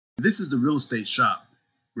This is the Real Estate Shop,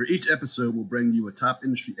 where each episode will bring you a top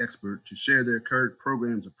industry expert to share their current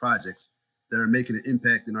programs or projects that are making an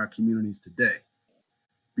impact in our communities today.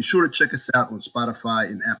 Be sure to check us out on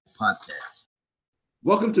Spotify and Apple Podcasts.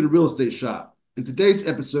 Welcome to the Real Estate Shop. In today's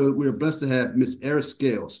episode, we are blessed to have Ms. Ayris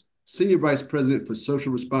T, Senior Vice President for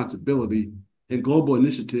Social Responsibility and Global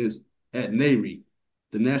Initiatives at NAREIT,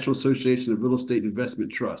 the National Association of Real Estate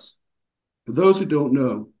Investment Trusts. For those who don't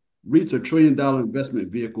know, REITs are trillion-dollar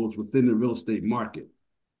investment vehicles within the real estate market.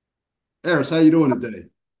 Ayris, how you doing today?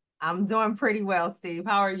 I'm doing pretty well, Steve.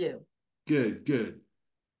 How are you? Good, good.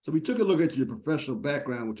 So we took a look at your professional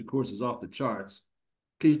background, which of course is off the charts.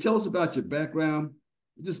 Can you tell us about your background?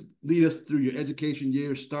 Just lead us through your education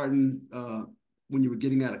years, starting when you were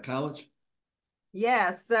getting out of college.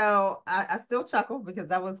 Yeah, so I still chuckle because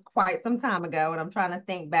that was quite some time ago, and I'm trying to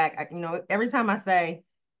think back. Every time I say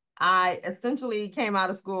I essentially came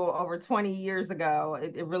out of school over 20 years ago,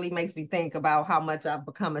 it really makes me think about how much I've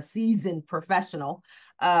become a seasoned professional.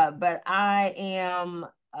 But I am,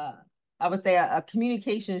 I would say, a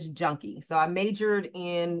communications junkie. So I majored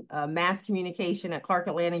in mass communication at Clark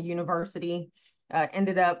Atlanta University,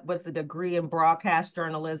 ended up with a degree in broadcast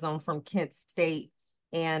journalism from Kent State,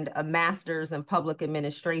 and a master's in public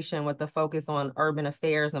administration with a focus on urban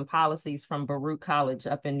affairs and policies from Baruch College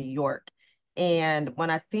up in New York. And when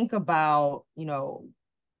I think about,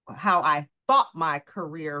 how I thought my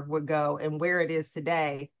career would go and where it is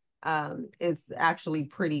today, it's actually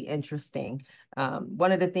pretty interesting.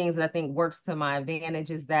 One of the things that I think works to my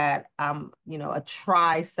advantage is that I'm, a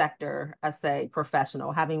tri-sector, I say,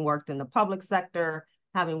 professional, having worked in the public sector,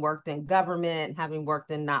 having worked in government, having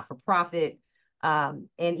worked in not-for-profit. And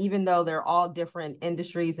even though they're all different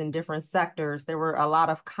industries and different sectors, there were a lot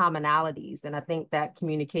of commonalities. And I think that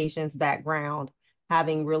communications background,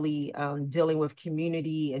 having really dealing with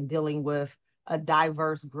community and dealing with a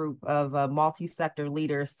diverse group of multi-sector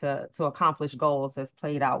leaders to accomplish goals has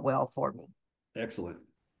played out well for me. Excellent.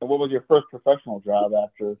 And what was your first professional job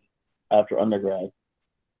after undergrad?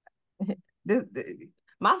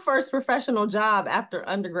 My first professional job after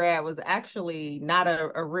undergrad was actually not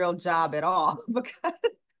a real job at all because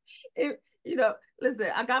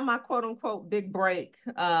listen, I got my quote unquote big break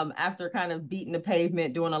after kind of beating the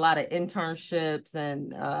pavement, doing a lot of internships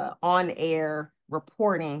and on air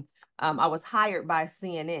reporting. I was hired by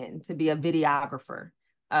CNN to be a videographer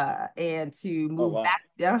and to move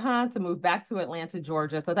back to Atlanta,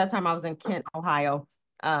 Georgia. So at that time I was in Kent, Ohio.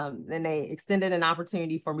 And they extended an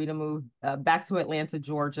opportunity for me to move back to Atlanta,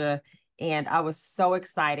 Georgia. And I was so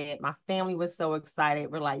excited. My family was so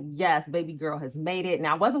excited. We're like, yes, baby girl has made it.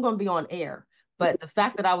 Now, I wasn't going to be on air, but the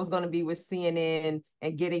fact that I was going to be with CNN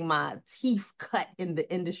and getting my teeth cut in the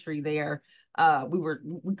industry there, we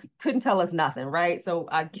couldn't tell us nothing, right? So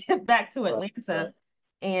I get back to Atlanta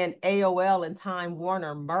and AOL and Time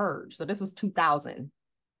Warner merged. So this was 2000.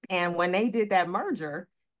 And when they did that merger,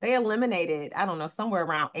 they eliminated, I don't know, somewhere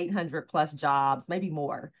around 800 plus jobs, maybe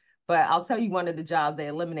more. But I'll tell you one of the jobs they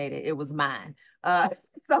eliminated, it was mine.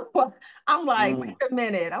 So I'm like, wait a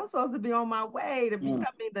minute, I'm supposed to be on my way to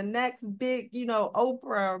becoming the next big,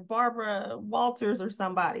 Oprah, Barbara Walters or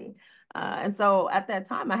somebody. And so at that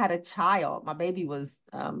time I had a child. My baby was,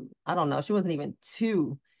 I don't know, she wasn't even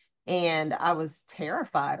 2. And I was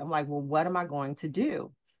terrified. I'm like, well, what am I going to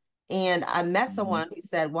do? And I met someone who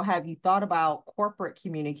said, well, have you thought about corporate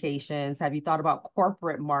communications? Have you thought about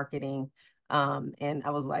corporate marketing? And I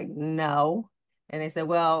was like, no. And they said,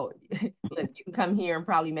 well, look, you can come here and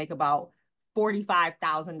probably make about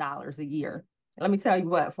 $45,000 a year. Let me tell you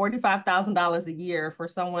what, $45,000 a year for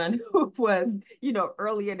someone who was,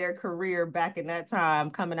 early in their career back in that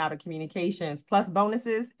time, coming out of communications plus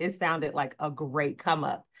bonuses, it sounded like a great come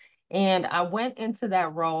up. And I went into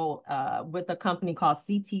that role with a company called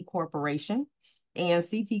CT Corporation. And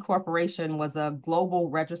CT Corporation was a global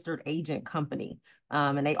registered agent company.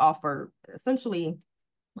 And they offer essentially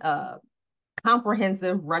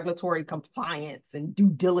comprehensive regulatory compliance and due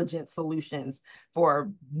diligence solutions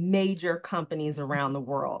for major companies around the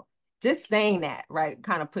world. Just saying that, right,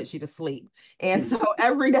 kind of puts you to sleep. And so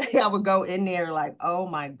every day I would go in there like, oh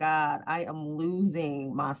my God, I am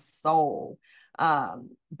losing my soul.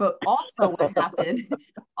 But also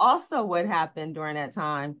what happened during that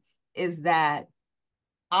time is that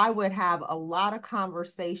I would have a lot of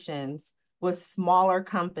conversations with smaller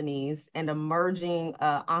companies and emerging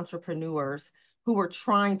entrepreneurs who were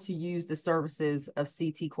trying to use the services of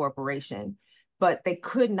CT Corporation, but they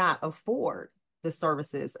could not afford the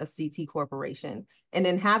services of CT Corporation. And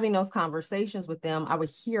in having those conversations with them, I would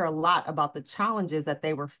hear a lot about the challenges that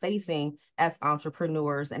they were facing as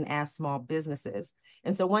entrepreneurs and as small businesses.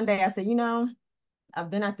 And so one day I said, I've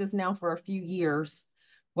been at this now for a few years.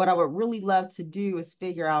 What I would really love to do is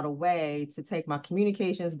figure out a way to take my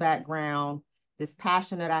communications background, this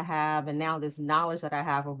passion that I have, and now this knowledge that I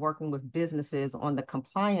have of working with businesses on the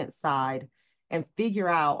compliance side, and figure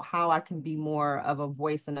out how I can be more of a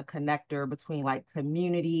voice and a connector between like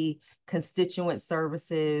community, constituent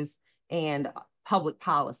services, and public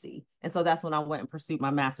policy. And so that's when I went and pursued my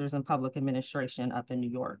master's in public administration up in New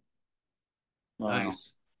York. Wow.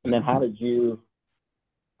 Nice. And then how did you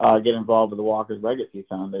get involved with the Walker's Legacy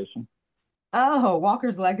Foundation? Oh,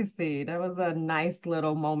 Walker's Legacy. That was a nice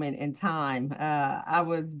little moment in time. I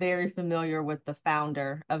was very familiar with the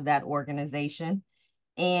founder of that organization.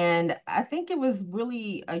 And I think it was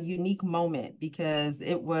really a unique moment because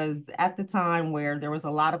it was at the time where there was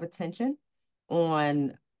a lot of attention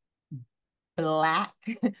on Black,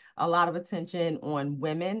 a lot of attention on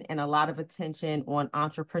women, and a lot of attention on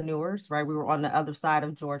entrepreneurs, right? We were on the other side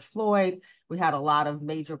of George Floyd. We had a lot of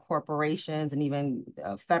major corporations and even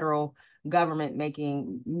federal government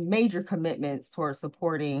making major commitments towards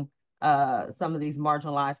supporting some of these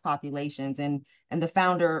marginalized populations. And the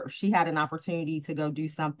founder, she had an opportunity to go do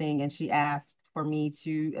something, and she asked for me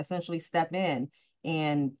to essentially step in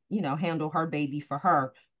and, handle her baby for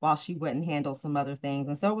her while she went and handled some other things.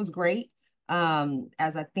 And so it was great.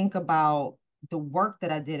 As I think about the work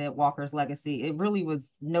that I did at Walker's Legacy, it really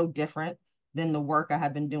was no different than the work I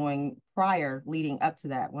had been doing prior, leading up to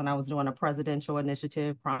that, when I was doing a presidential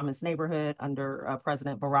initiative, Promise Neighborhood, under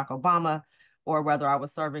President Barack Obama, or whether I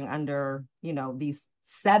was serving under, these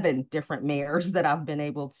 7 different mayors that I've been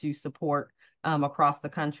able to support across the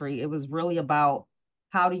country. It was really about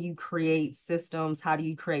how do you create systems, how do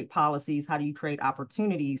you create policies, how do you create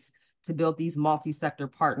opportunities to build these multi-sector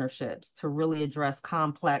partnerships to really address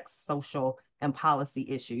complex social and policy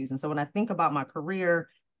issues. And so when I think about my career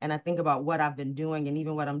and I think about what I've been doing and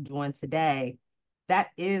even what I'm doing today, that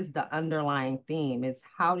is the underlying theme. It's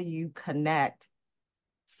how do you connect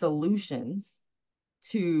solutions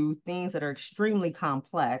to things that are extremely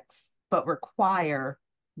complex, but require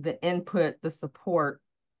the input, the support,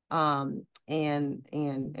 and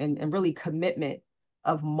really commitment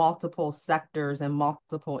of multiple sectors and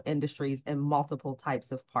multiple industries and multiple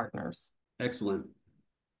types of partners. Excellent.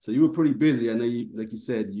 So you were pretty busy. I know you, like you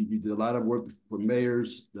said, you did a lot of work for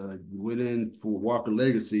mayors. You went in for Walker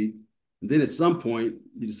Legacy. And then at some point,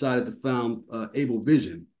 you decided to found Able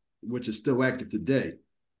Vision, which is still active today.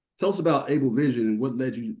 Tell us about Able Vision and what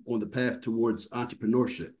led you on the path towards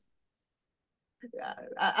entrepreneurship.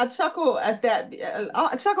 I chuckle at that.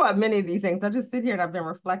 I chuckle at many of these things. I just sit here and I've been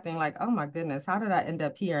reflecting like, oh my goodness, how did I end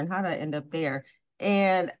up here and how did I end up there?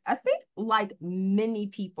 And I think like many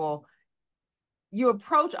people, you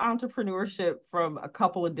approach entrepreneurship from a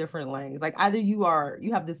couple of different lanes. Like either you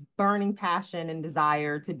have this burning passion and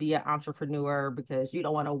desire to be an entrepreneur because you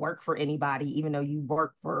don't want to work for anybody, even though you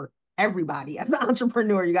work for everybody. As an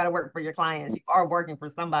entrepreneur, you got to work for your clients. You are working for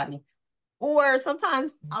somebody. Or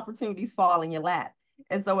sometimes opportunities fall in your lap.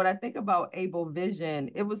 And so when I think about Able Vision,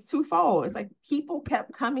 it was twofold. It's like people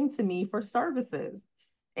kept coming to me for services.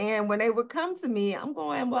 And when they would come to me, I'm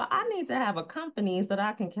going, well, I need to have a company so that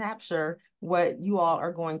I can capture what you all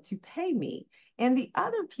are going to pay me. And the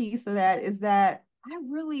other piece of that is that I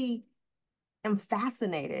really am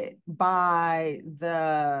fascinated by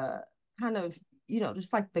the kind of,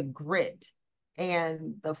 just like the grit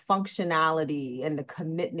and the functionality and the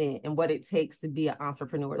commitment and what it takes to be an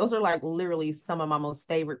entrepreneur. Those are like literally some of my most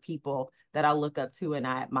favorite people that I look up to and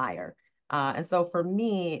I admire. And so for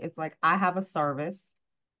me, it's like I have a service,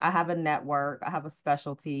 I have a network, I have a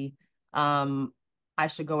specialty. I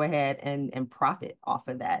should go ahead and profit off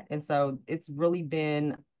of that. And so it's really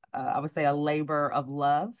been, I would say, a labor of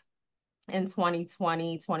love. In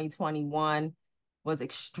 2020, 2021, was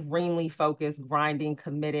extremely focused, grinding,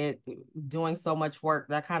 committed, doing so much work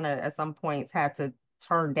that kind of at some points had to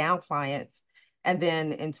turn down clients. And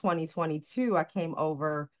then in 2022, I came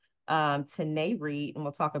over to NAREIT, and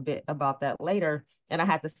we'll talk a bit about that later. And I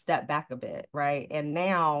had to step back a bit, right? And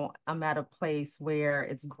now I'm at a place where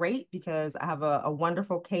it's great because I have a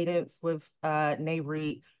wonderful cadence with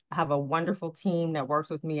NAREIT. I have a wonderful team that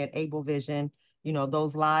works with me at Able Vision.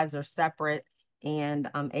 Those lives are separate, and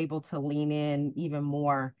I'm able to lean in even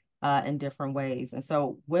more in different ways. And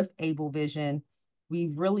so with Able Vision, we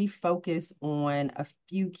really focus on a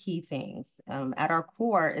few key things. At our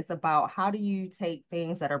core, it's about how do you take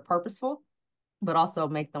things that are purposeful, but also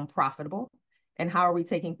make them profitable? And how are we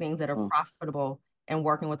taking things that are profitable and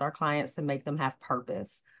working with our clients to make them have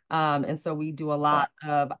purpose? And so we do a lot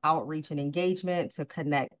of outreach and engagement to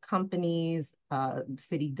connect companies,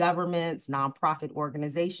 city governments, nonprofit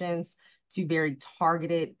organizations to very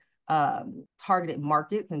targeted targeted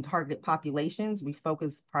markets and target populations. We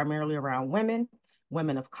focus primarily around women,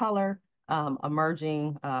 women of color,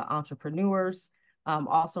 emerging entrepreneurs,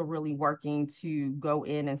 also really working to go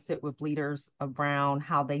in and sit with leaders around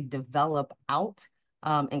how they develop out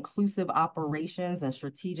inclusive operations and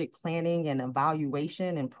strategic planning and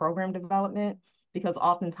evaluation and program development. Because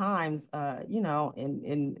oftentimes,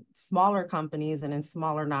 in smaller companies and in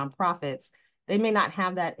smaller nonprofits, they may not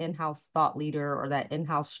have that in-house thought leader or that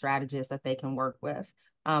in-house strategist that they can work with.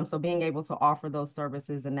 So being able to offer those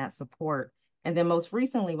services and that support. And then most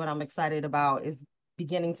recently, what I'm excited about is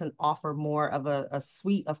beginning to offer more of a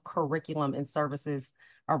suite of curriculum and services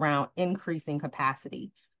around increasing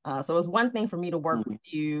capacity. So it's one thing for me to work with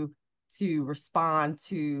you to respond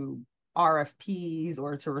to RFPs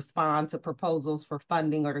or to respond to proposals for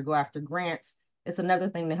funding or to go after grants. It's another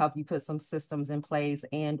thing to help you put some systems in place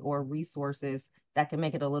and or resources that can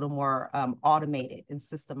make it a little more automated and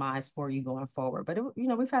systemized for you going forward. But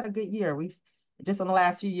we've had a good year. We've just in the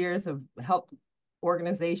last few years have helped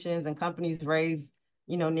organizations and companies raise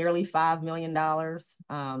nearly $5 million.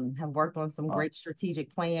 Have worked on some great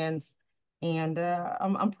strategic plans, and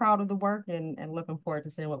I'm proud of the work and looking forward to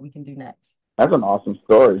seeing what we can do next. That's an awesome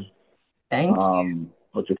story. Thank you.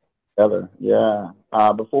 What you're together. Yeah.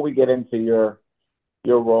 Before we get into your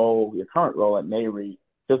role, your current role at NAREIT,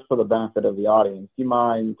 just for the benefit of the audience, do you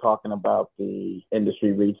mind talking about the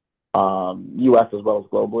industry REITs, U.S. as well as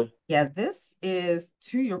globally? Yeah, this is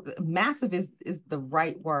massive is the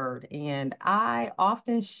right word. And I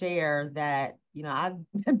often share that, I've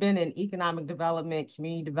been in economic development,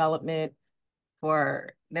 community development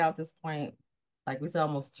for now at this point, like we said,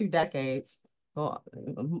 almost 2 decades, well,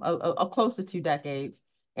 close to 2 decades,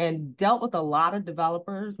 and dealt with a lot of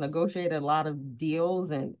developers, negotiated a lot of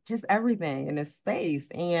deals and just everything in this space.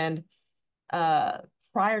 And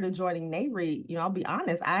prior to joining NAREIT, I'll be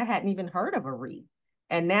honest, I hadn't even heard of a REIT.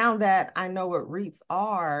 And now that I know what REITs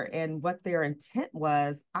are and what their intent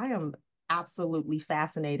was, I am absolutely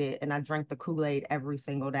fascinated, and I drink the Kool-Aid every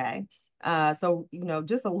single day. So,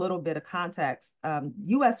 just a little bit of context.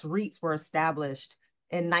 U.S. REITs were established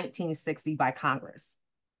in 1960 by Congress.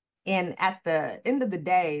 And at the end of the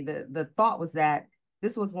day, the thought was that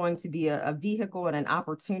this was going to be a vehicle and an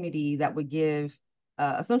opportunity that would give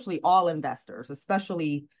essentially all investors,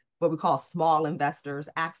 especially what we call small investors,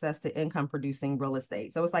 access to income producing real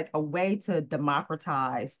estate. So it's like a way to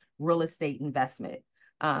democratize real estate investment.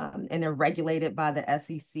 And they're regulated by the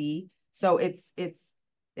SEC. So it's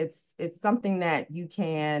something that you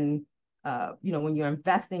can, when you're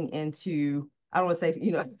investing into, I don't want to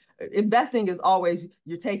say, investing is always,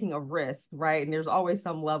 you're taking a risk, right? And there's always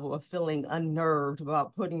some level of feeling unnerved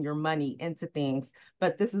about putting your money into things.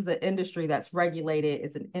 But this is an industry that's regulated.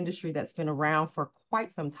 It's an industry that's been around for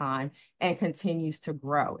quite some time and continues to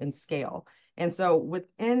grow and scale. And so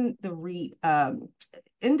within the REIT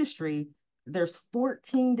industry, there's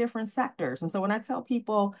 14 different sectors. And so when I tell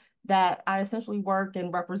people that I essentially work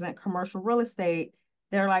and represent commercial real estate,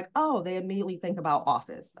 they're like, oh, they immediately think about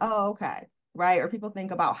office. Oh, okay. Right? Or people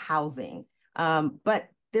think about housing. But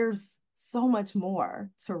there's so much more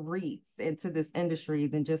to REITs and to this industry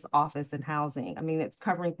than just office and housing. I mean, it's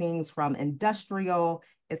covering things from industrial,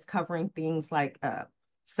 it's covering things like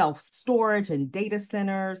self-storage and data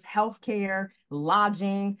centers, healthcare,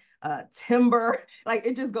 lodging, timber, like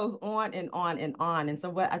it just goes on and on and on. And so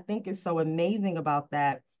what I think is so amazing about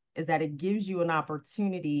that is that it gives you an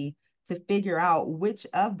opportunity to figure out which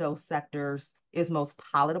of those sectors is most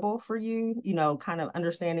palatable for you, kind of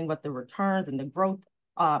understanding what the returns and the growth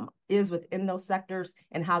is within those sectors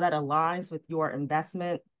and how that aligns with your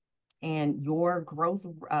investment and your growth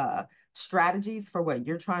strategies for what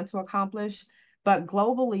you're trying to accomplish. But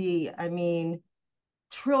globally, I mean,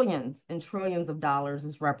 trillions and trillions of dollars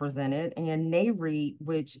is represented, and NAREIT,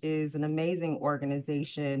 which is an amazing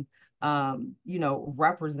organization,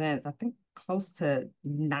 represents, I think, close to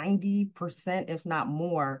 90%, if not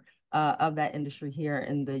more, of that industry here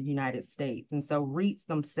in the United States. And so REITs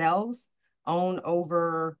themselves own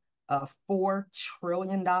over $4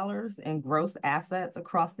 trillion in gross assets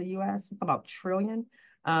across the US, about trillion.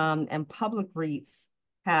 And public REITs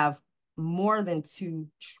have more than 2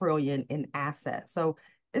 trillion in assets. So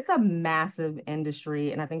it's a massive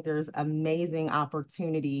industry. And I think there's amazing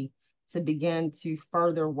opportunity to begin to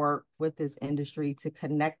further work with this industry to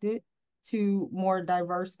connect it to more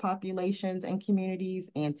diverse populations and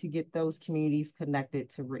communities, and to get those communities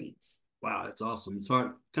connected to REITs. Wow, that's awesome. It's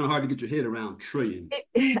kind of hard to get your head around trillion.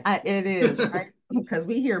 It is, right? Because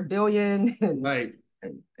we hear billion, and, right,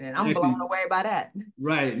 and I'm blown away by that.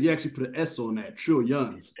 Right, you actually put an S on that,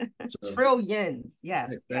 trillions. So, trillions,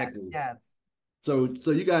 yes, exactly. Yes. So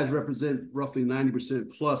you guys represent roughly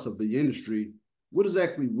 90% plus of the industry. What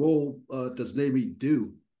exactly role does NAREIT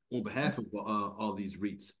do on behalf of all these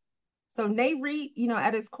REITs? So NAREIT,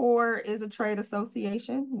 at its core is a trade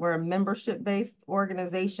association. We're a membership-based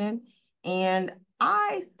organization. And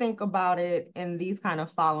I think about it in these kind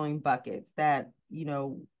of following buckets that,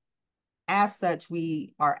 as such,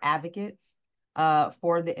 we are advocates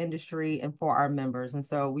for the industry and for our members. And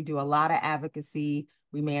so we do a lot of advocacy.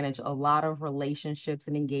 We manage a lot of relationships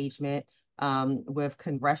and engagement with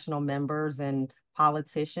congressional members and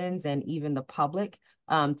politicians and even the public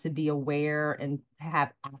to be aware and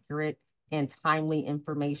have accurate and timely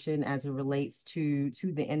information as it relates to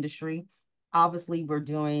the industry. Obviously, we're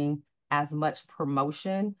doing as much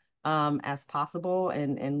promotion as possible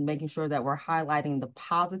and making sure that we're highlighting the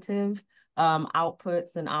positive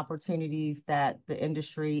outputs and opportunities that the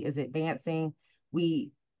industry is advancing.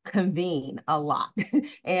 We convene a lot.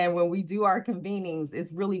 And when we do our convenings,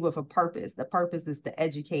 it's really with a purpose. The purpose is to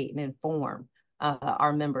educate and inform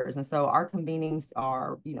our members. And so our convenings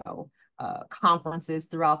are, conferences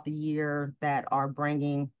throughout the year that are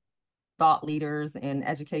bringing thought leaders and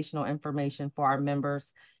educational information for our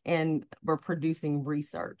members. And we're producing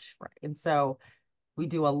research, right? And so we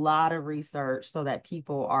do a lot of research so that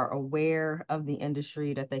people are aware of the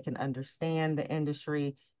industry, that they can understand the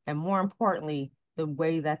industry, and more importantly, the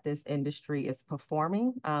way that this industry is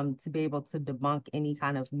performing to be able to debunk any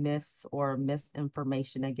kind of myths or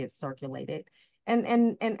misinformation that gets circulated.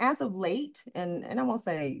 And as of late, and I won't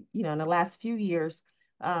say, in the last few years,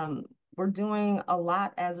 we're doing a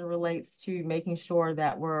lot as it relates to making sure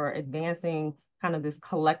that we're advancing kind of this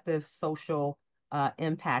collective social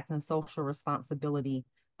impact and social responsibility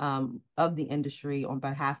of the industry on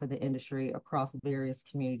behalf of the industry across various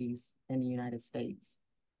communities in the United States.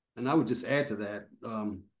 And I would just add to that,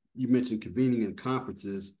 you mentioned convening in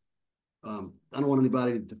conferences. I don't want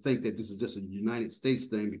anybody to think that this is just a United States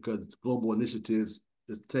thing because it's global initiatives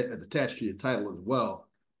is attached to your title as well.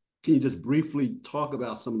 Can you just briefly talk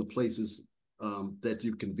about some of the places that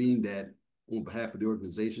you've convened at on behalf of the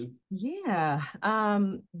organization? Yeah,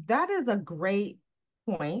 that is a great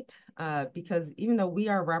point because even though we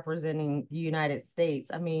are representing the United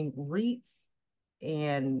States, I mean, REITs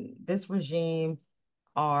and this regime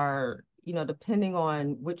are, depending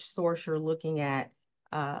on which source you're looking at,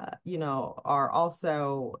 are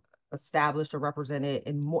also established or represented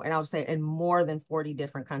in more, and I would say in more than 40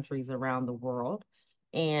 different countries around the world.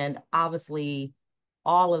 And obviously,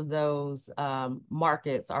 all of those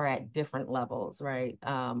markets are at different levels, right?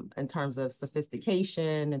 In terms of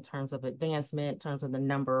sophistication, in terms of advancement, in terms of the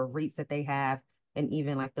number of REITs that they have, and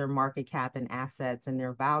even like their market cap and assets and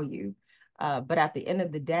their value. But at the end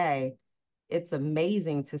of the day, it's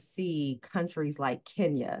amazing to see countries like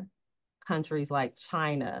Kenya, countries like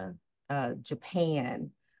China, Japan,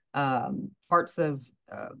 parts of,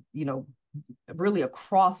 really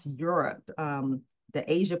across Europe, the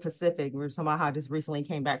Asia Pacific. We were talking about how I just recently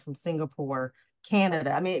came back from Singapore,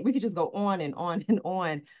 Canada. I mean, we could just go on and on and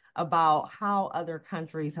on about how other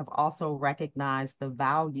countries have also recognized the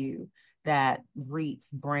value that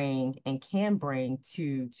REITs bring and can bring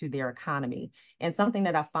to their economy. And something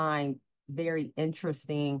that I find very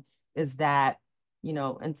interesting is that,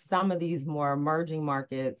 in some of these more emerging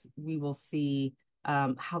markets, we will see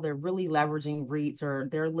how they're really leveraging REITs, or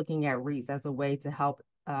they're looking at REITs as a way to help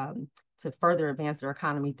to further advance their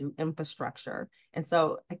economy through infrastructure. And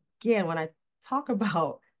so again, when I talk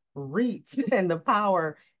about REITs and the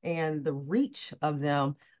power and the reach of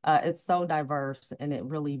them, it's so diverse and it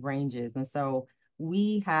really ranges. And so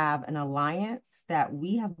we have an alliance that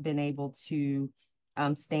we have been able to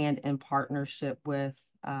stand in partnership with,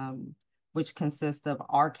 which consists of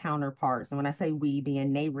our counterparts. And when I say we,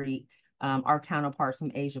 being NAREIT, our counterparts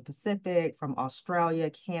from Asia Pacific, from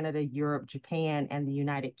Australia, Canada, Europe, Japan, and the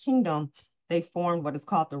United Kingdom, they formed what is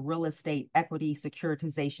called the Real Estate Equity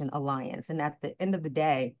Securitization Alliance. And at the end of the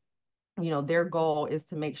day, their goal is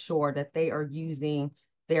to make sure that they are using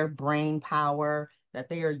their brain power, that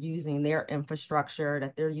they are using their infrastructure,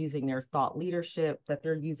 that they're using their thought leadership, that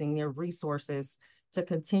they're using their resources to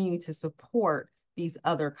continue to support these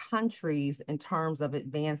other countries in terms of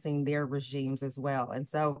advancing their regimes as well. And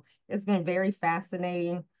so it's been very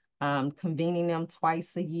fascinating convening them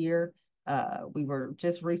twice a year. We were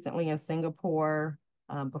just recently in Singapore.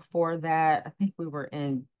 Before that, I think we were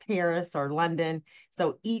in Paris or London.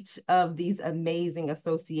 So each of these amazing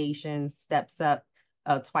associations steps up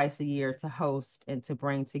twice a year to host and to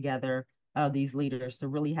bring together these leaders to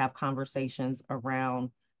really have conversations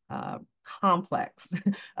around complex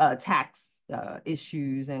tax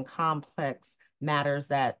issues and complex matters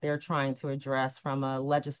that they're trying to address from a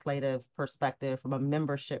legislative perspective, from a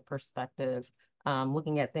membership perspective,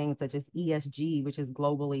 looking at things such as ESG, which is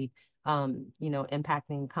globally,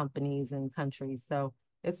 impacting companies and countries. So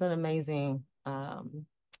it's an amazing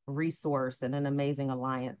resource and an amazing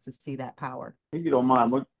alliance to see that power. If you don't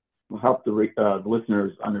mind, what will help the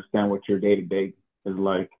listeners understand what your day-to-day is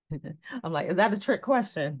like? I'm like, is that a trick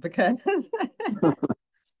question? Because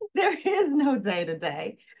there is no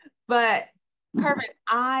day-to-day. But Curvin,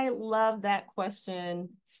 I love that question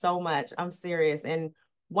so much. I'm serious. And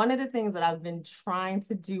one of the things that I've been trying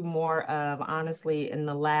to do more of, honestly, in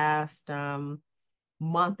the last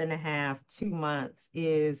month and a half, 2 months,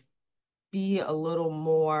 is be a little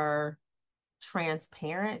more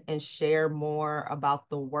transparent and share more about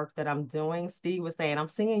the work that I'm doing. Steve was saying, I'm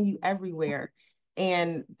seeing you everywhere.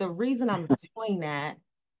 And the reason I'm doing that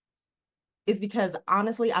is because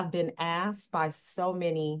honestly, I've been asked by so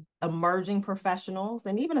many emerging professionals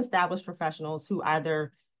and even established professionals who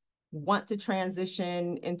either want to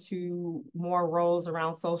transition into more roles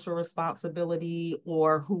around social responsibility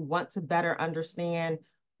or who want to better understand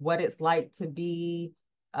what it's like to be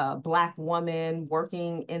a Black woman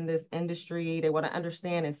working in this industry. They want to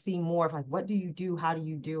understand and see more of like, what do you do? How do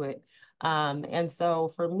you do it? And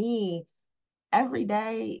so for me, every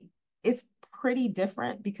day it's pretty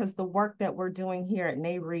different because the work that we're doing here at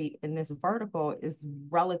NAREIT in this vertical is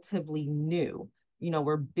relatively new.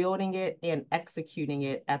 We're building it and executing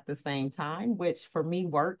it at the same time, which for me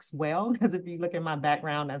works well, because if you look at my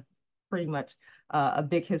background, that's pretty much a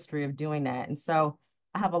big history of doing that. And so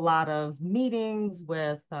I have a lot of meetings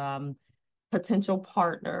with potential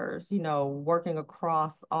partners, working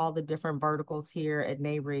across all the different verticals here at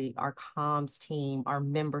NAREIT, our comms team, our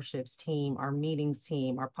memberships team, our meetings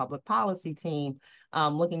team, our public policy team,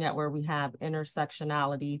 looking at where we have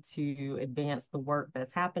intersectionality to advance the work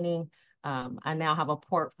that's happening. I now have a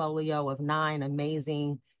portfolio of 9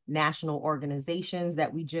 amazing national organizations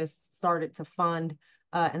that we just started to fund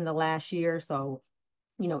in the last year. So,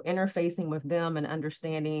 interfacing with them and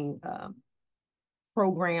understanding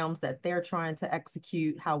programs that they're trying to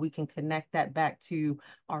execute, how we can connect that back to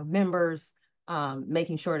our members,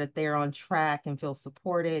 making sure that they're on track and feel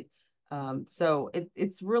supported. So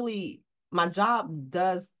it's really, my job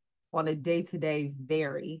does on a day-to-day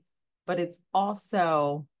vary, but it's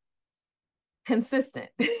also consistent.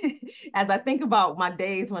 As I think about my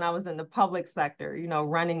days when I was in the public sector,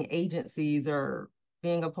 running agencies or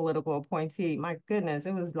being a political appointee, my goodness,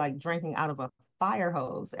 it was like drinking out of a fire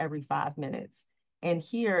hose every 5 minutes. And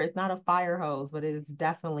here it's not a fire hose, but it's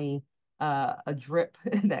definitely a drip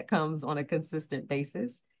that comes on a consistent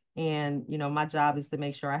basis. And, my job is to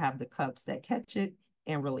make sure I have the cups that catch it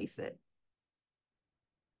and release it.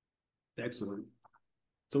 Excellent.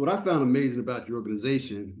 So what I found amazing about your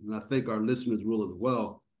organization, and I think our listeners will as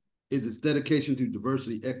well, is its dedication to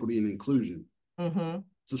diversity, equity, and inclusion. Mm-hmm.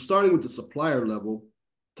 So starting with the supplier level,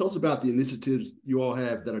 tell us about the initiatives you all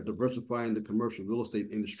have that are diversifying the commercial real estate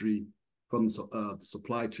industry from the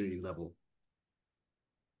supply chain level.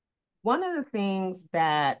 One of the things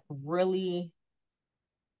that really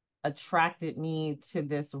attracted me to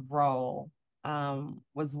this role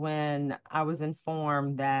was when I was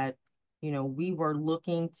informed that, we were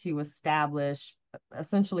looking to establish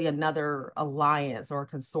essentially another alliance or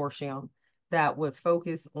consortium that would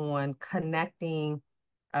focus on connecting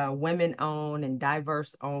women-owned and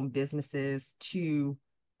diverse-owned businesses to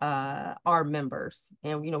our members.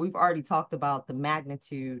 And, we've already talked about the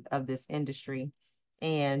magnitude of this industry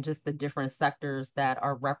and just the different sectors that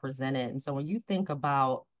are represented. And so when you think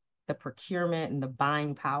about the procurement and the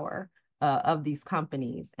buying power of these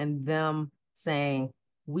companies and them saying,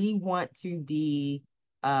 we want to be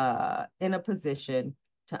in a position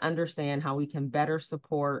to understand how we can better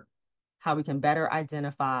support, how we can better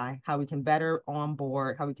identify, how we can better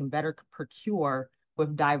onboard, how we can better procure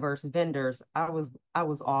with diverse vendors, I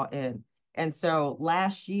was all in. And so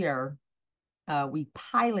last year, we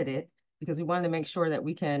piloted because we wanted to make sure that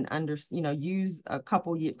we can use a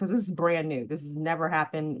couple years, because this is brand new. This has never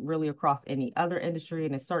happened really across any other industry,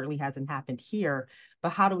 and it certainly hasn't happened here.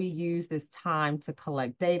 But how do we use this time to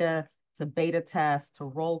collect data, to beta test, to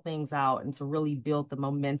roll things out, and to really build the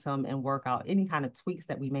momentum and work out any kind of tweaks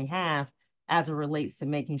that we may have as it relates to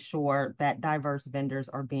making sure that diverse vendors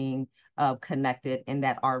are being connected and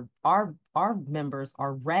that our members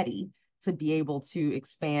are ready to be able to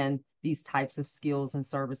expand these types of skills and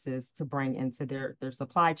services to bring into their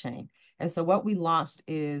supply chain. And so what we launched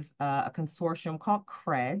is a consortium called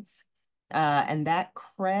CREDS. And that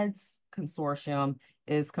CREDS consortium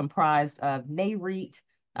is comprised of NAREIT,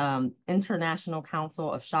 International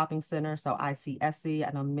Council of Shopping Centers, so ICSC.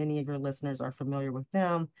 I know many of your listeners are familiar with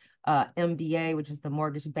them. MBA, which is the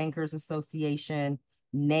Mortgage Bankers Association,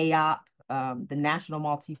 NAIOP, the National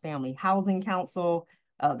Multifamily Housing Council,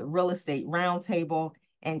 the Real Estate Roundtable,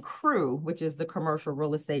 and CREW, which is the Commercial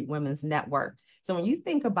Real Estate Women's Network. So when you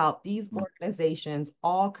think about these organizations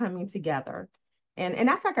all coming together, and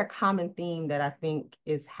that's like a common theme that I think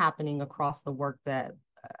is happening across the work that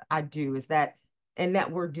I do, is that, and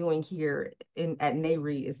that we're doing here at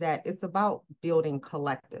NAREIT, is that it's about building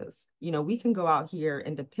collectives. You know, we can go out here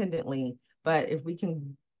independently, but if we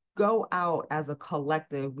can go out as a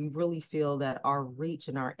collective, we really feel that our reach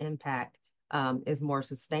and our impact is more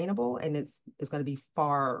sustainable, and it's going to be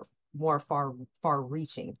far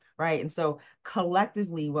reaching, right? And so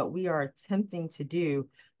collectively, what we are attempting to do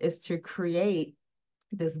is to create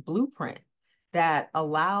this blueprint that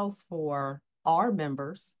allows for our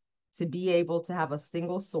members to be able to have a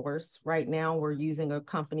single source. Right now, we're using a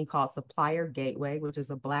company called Supplier Gateway, which is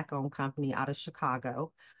a Black-owned company out of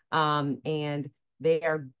Chicago. And they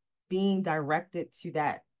are being directed to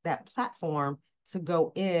that platform to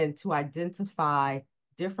go in to identify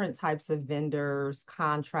different types of vendors,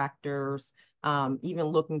 contractors, even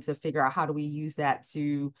looking to figure out how do we use that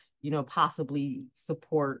to, you know, possibly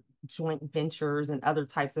support joint ventures and other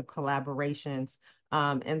types of collaborations.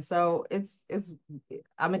 And so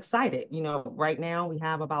I'm excited. You know, right now we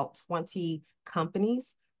have about 20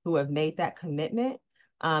 companies who have made that commitment.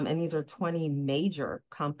 And these are 20 major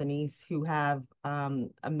companies who have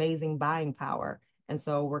amazing buying power. And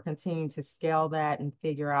so we're continuing to scale that and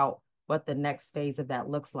figure out what the next phase of that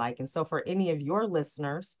looks like. And so for any of your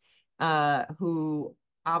listeners who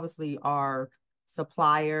obviously are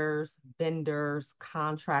suppliers, vendors,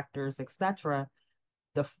 contractors, etc.,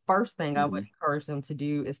 the first thing I would encourage them to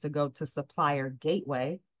do is to go to Supplier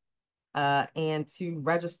Gateway and to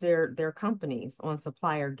register their companies on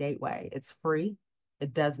Supplier Gateway. It's free.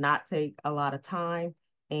 It does not take a lot of time.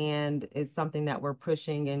 And it's something that we're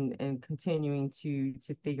pushing and continuing to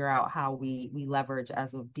figure out how we leverage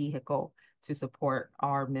as a vehicle to support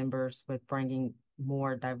our members with bringing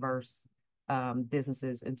more diverse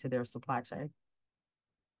businesses into their supply chain.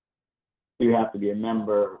 You have to be a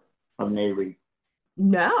member of NAREIT.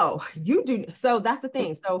 No, you do. So that's the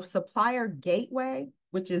thing. So Supplier Gateway,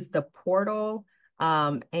 which is the portal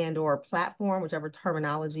and or platform, whichever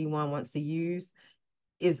terminology one wants to use,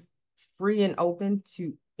 is free and open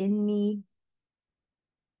to anybody.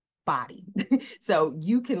 So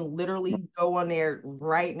you can literally go on there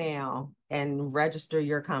right now and register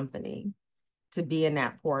your company to be in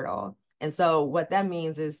that portal. And so what that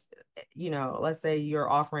means is, you know, let's say you're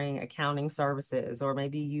offering accounting services, or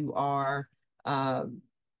maybe you are,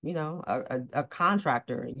 you know, a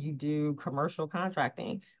contractor, you do commercial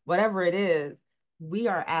contracting, whatever it is, we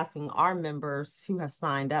are asking our members who have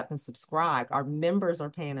signed up and subscribed, our members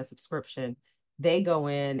are paying a subscription. They go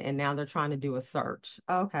in and now they're trying to do a search.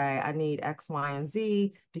 Okay, I need X, Y, and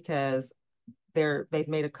Z because they've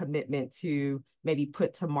made a commitment to maybe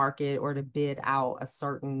put to market or to bid out a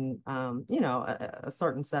certain, you know, a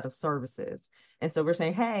certain set of services. And so we're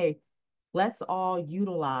saying, hey, let's all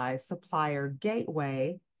utilize Supplier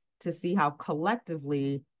Gateway to see how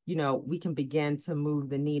collectively, you know, we can begin to move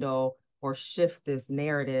the needle or shift this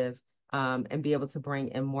narrative and be able to bring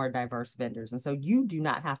in more diverse vendors. And so you do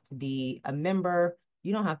not have to be a member.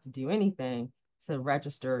 You don't have to do anything to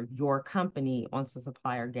register your company onto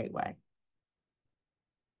Supplier Gateway.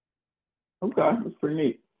 Okay, that's pretty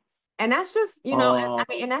neat. And that's just, you know, I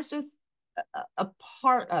mean, and that's just a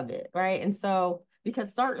part of it, right? And so,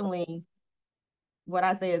 because certainly what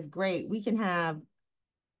I say is great, we can have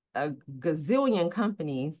a gazillion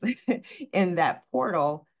companies in that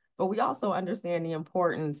portal, but we also understand the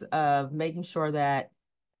importance of making sure that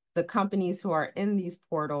the companies who are in these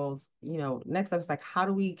portals, you know, next up is like, how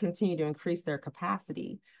do we continue to increase their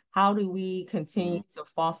capacity? How do we continue to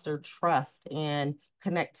foster trust and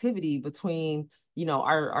connectivity between, you know,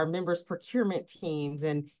 our members' procurement teams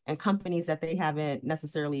and companies that they haven't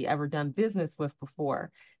necessarily ever done business with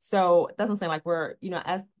before? So that's what I'm saying, like we're, you know,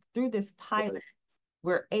 as through this pilot,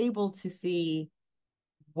 we're able to see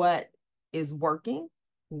what is working,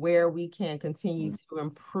 where we can continue to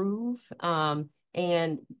improve.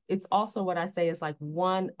 And it's also what I say is like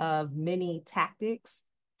one of many tactics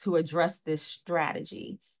to address this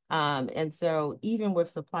strategy. And so even with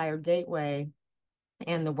Supplier Gateway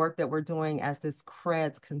and the work that we're doing as this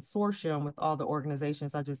CREDS consortium with all the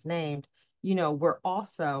organizations I just named, you know, we're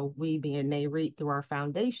also, we being NAREIT through our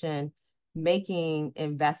foundation, making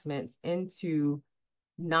investments into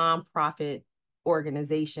nonprofit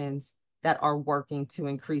organizations that are working to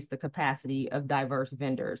increase the capacity of diverse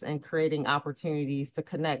vendors and creating opportunities to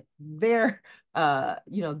connect their,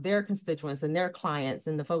 their constituents and their clients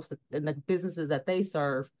and the folks and the businesses that they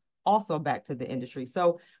serve also back to the industry.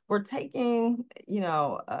 So we're taking,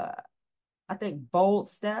 I think bold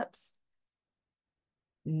steps.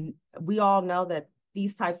 We all know that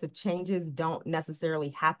these types of changes don't necessarily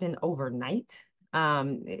happen overnight.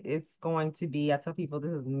 It's going to be, I tell people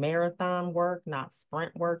this is marathon work, not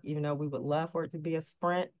sprint work, even though we would love for it to be a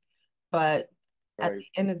sprint. But at the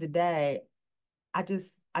end of the day, I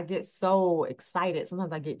get so excited.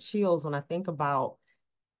 Sometimes I get chills when I think about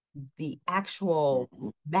the actual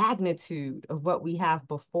magnitude of what we have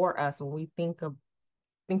before us when we think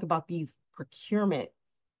about these procurement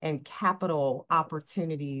and capital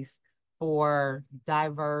opportunities for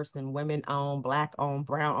diverse and women-owned, Black-owned,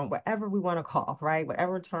 brown-owned, whatever we want to call, right?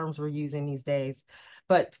 Whatever terms we're using these days.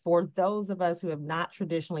 But for those of us who have not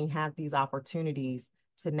traditionally had these opportunities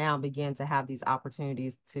to now begin to have these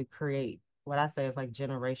opportunities to create what I say is like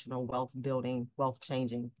generational wealth building, wealth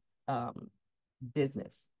changing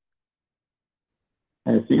business.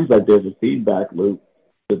 And it seems like there's a feedback loop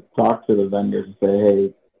to talk to the vendors and say,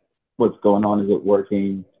 hey, what's going on? Is it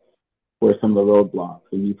working? Where some of the roadblocks,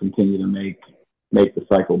 and you continue to make the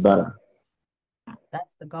cycle better. That's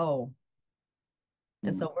the goal.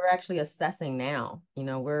 And so we're actually assessing now.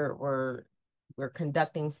 We're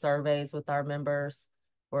conducting surveys with our members.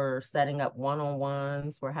 We're setting up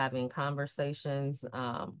one-on-ones. We're having conversations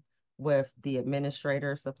with the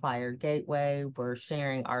administrator, supplier gateway. We're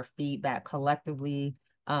sharing our feedback collectively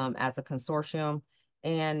as a consortium.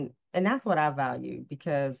 And that's what I value,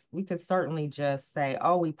 because we could certainly just say,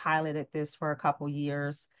 oh, we piloted this for a couple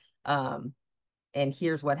years, and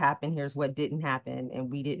here's what happened, here's what didn't happen, and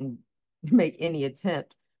we didn't make any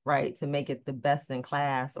attempt, right, to make it the best in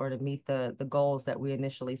class or to meet the goals that we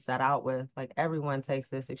initially set out with. Like, everyone takes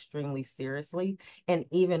this extremely seriously, and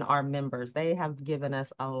even our members, they have given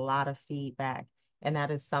us a lot of feedback. And that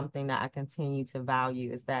is something that I continue to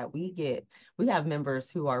value, is that we have members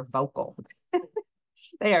who are vocal.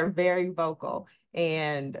 They are very vocal,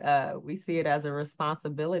 and we see it as a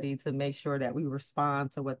responsibility to make sure that we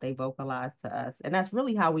respond to what they vocalize to us. And that's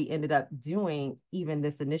really how we ended up doing even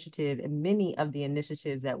this initiative and many of the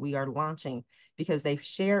initiatives that we are launching, because they've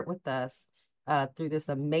shared with us through this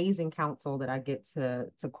amazing council that I get to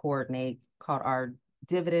coordinate, called our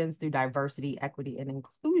Dividends Through Diversity, Equity, and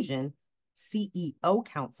Inclusion CEO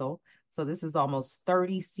Council. So this is almost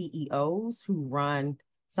 30 CEOs who run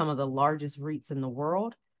some of the largest REITs in the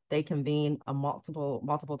world. They convene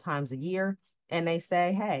multiple times a year, and they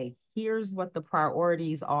say, hey, here's what the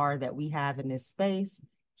priorities are that we have in this space.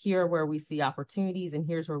 Here where we see opportunities, and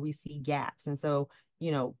here's where we see gaps. And so,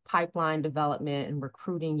 pipeline development and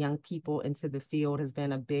recruiting young people into the field has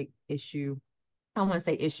been a big issue. I don't want to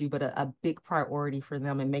say issue, but a big priority for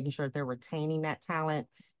them, and making sure that they're retaining that talent,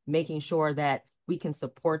 making sure that we can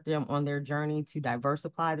support them on their journey to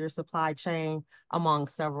diversify their supply chain, among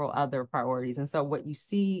several other priorities. And so what you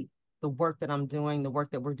see, the work that I'm doing, the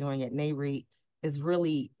work that we're doing at NAREIT, is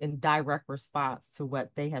really in direct response to what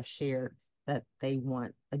they have shared, that they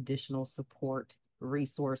want additional support,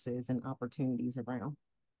 resources, and opportunities around.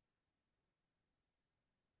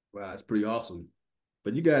 Wow, that's pretty awesome.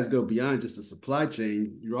 But you guys go beyond just the supply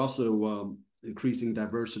chain. You're also increasing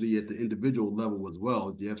diversity at the individual level as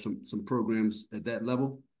well. Do you have some programs at that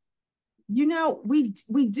level? We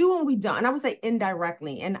do and we don't. And I would say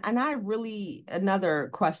indirectly. And I really,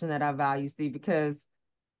 another question that I value, Steve, because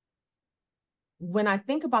when I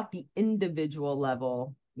think about the individual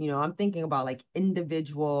level, I'm thinking about like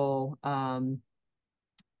individual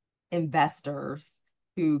investors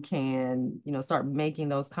who can, start making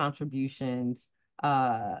those contributions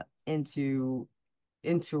into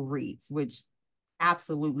REITs, which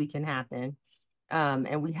absolutely can happen.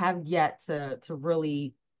 And we have yet to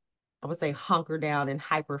really, I would say, hunker down and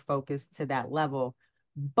hyper focus to that level.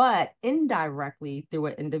 But indirectly, through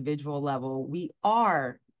an individual level, we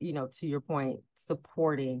are, to your point,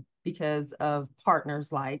 supporting, because of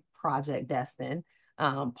partners like Project Destin,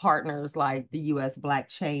 partners like the U.S. Black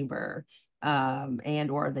Chamber, and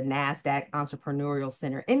or the NASDAQ Entrepreneurial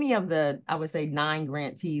Center. Any of the, I would say, 9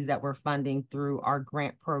 grantees that we're funding through our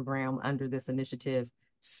grant program under this initiative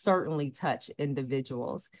certainly touch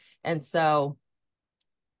individuals. And so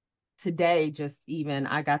today, just even,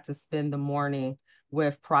 I got to spend the morning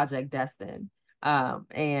with Project Destin,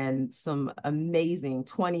 and some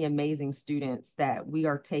 20 amazing students that we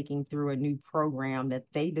are taking through a new program that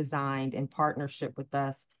they designed in partnership with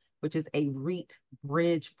us, which is a REIT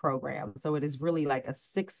bridge program. So it is really like a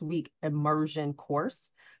 6-week immersion course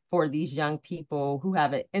for these young people who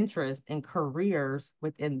have an interest in careers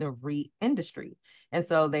within the REIT industry. And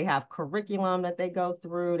so they have curriculum that they go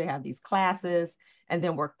through, they have these classes, and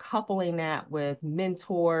then we're coupling that with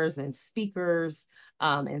mentors and speakers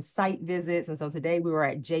and site visits. And so today we were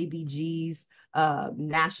at JBG's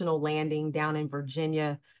national landing down in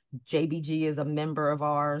Virginia. JBG is a member of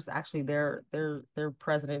ours. Actually, their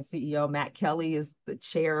president and CEO, Matt Kelly, is the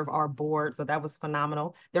chair of our board. So that was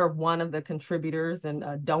phenomenal. They're one of the contributors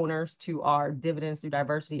and donors to our Dividends Through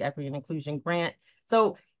Diversity, Equity, and Inclusion grant.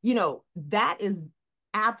 So, you know, that is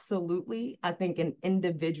absolutely, I think, an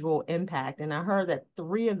individual impact. And I heard that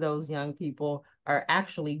 3 of those young people are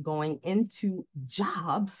actually going into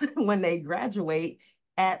jobs when they graduate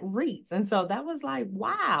at REITs. And so that was like,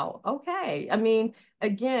 wow, okay. I mean,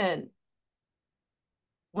 again,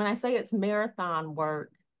 when I say it's marathon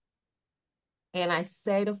work, and I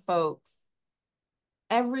say to folks,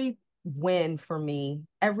 every win for me,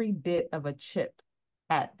 every bit of a chip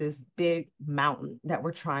at this big mountain that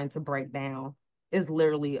we're trying to break down is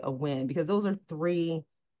literally a win, because those are 3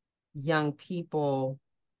 young people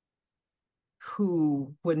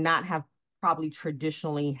who would not have probably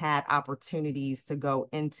traditionally had opportunities to go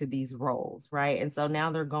into these roles, right? And so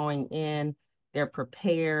now they're going in, they're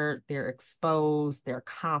prepared, they're exposed, they're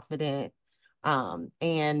confident,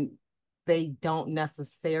 and they don't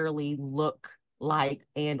necessarily look like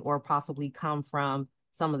and or possibly come from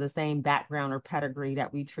some of the same background or pedigree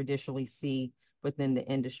that we traditionally see within the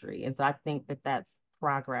industry. And so I think that that's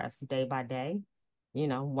progress day by day, you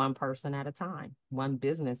know, one person at a time, one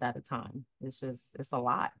business at a time. It's a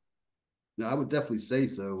lot. No, I would definitely say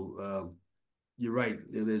so. You're right.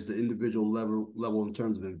 There's the individual level in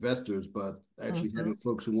terms of investors, but actually having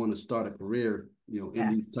folks who want to start a career, you know, in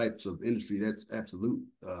these types of industry, that's absolute.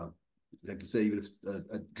 Like you say, even if it's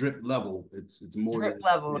a drip level, it's more drip than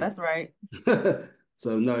level. That's right.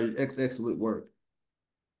 So no, excellent work.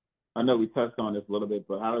 I know we touched on this a little bit,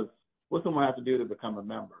 but what someone have to do to become a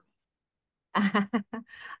member? I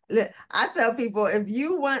tell people, if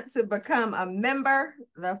you want to become a member,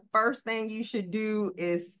 the first thing you should do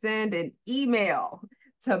is send an email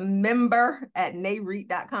to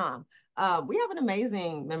member@NAREIT.com. We have an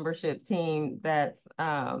amazing membership team that's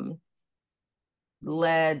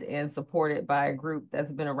led and supported by a group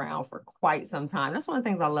that's been around for quite some time. That's one of the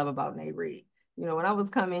things I love about NAREIT. You know, when I was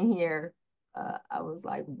coming here, I was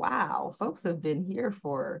like, wow, folks have been here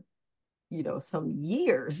for, you know, some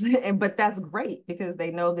years. But that's great because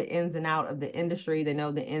they know the ins and out of the industry, they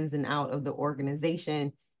know the ins and out of the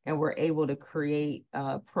organization, and we're able to create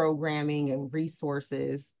programming and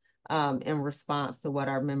resources in response to what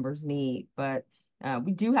our members need. But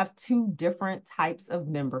we do have 2 different types of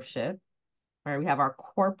membership. Right? We have our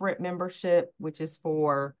corporate membership, which is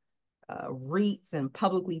for REITs and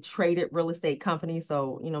publicly traded real estate companies.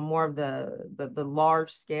 So, you know, more of the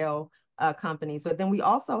large scale companies. But then we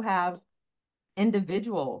also have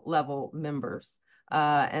individual level members.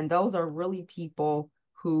 And those are really people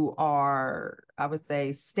who are, I would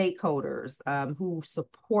say, stakeholders who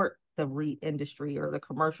support the REIT industry or the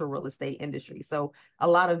commercial real estate industry. So a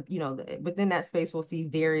lot of, you know, within that space, we'll see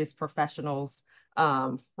various professionals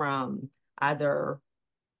from either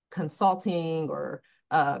consulting or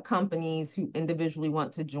companies who individually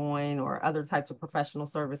want to join, or other types of professional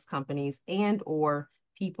service companies, and or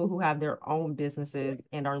people who have their own businesses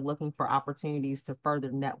and are looking for opportunities to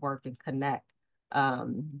further network and connect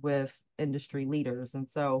with industry leaders. And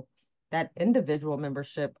so that individual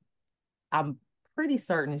membership, I'm pretty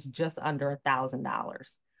certain, is just under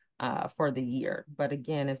 $1,000 for the year. But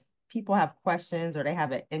again, if people have questions or they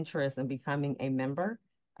have an interest in becoming a member,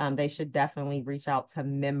 they should definitely reach out to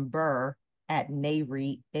member@NAREIT,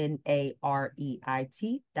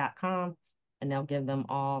 NAREIT.com, and they'll give them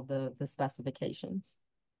all the specifications.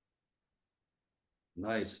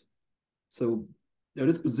 Nice. So, you know,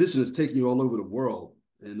 this position is taking you all over the world.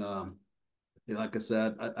 And you know, like I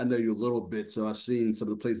said, I know you a little bit, so I've seen some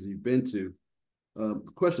of the places you've been to. The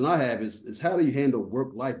question I have is how do you handle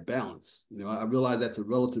work-life balance? You know, I realize that's a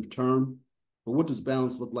relative term, but what does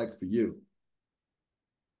balance look like for you?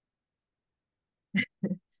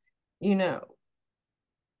 You know,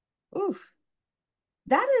 oof,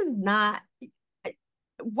 that is not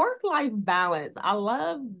work-life balance. I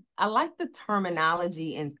like the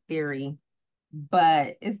terminology in theory,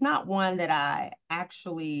 but it's not one that I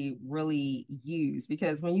actually really use,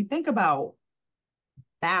 because when you think about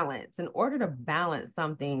balance, in order to balance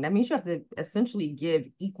something, that means you have to essentially give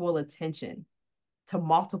equal attention to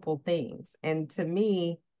multiple things. And to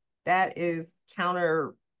me, that is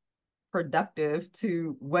counterproductive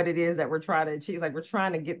to what it is that we're trying to achieve. Like, we're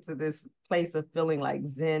trying to get to this place of feeling like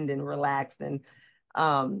zen and relaxed. And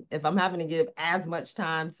If I'm having to give as much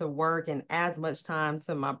time to work and as much time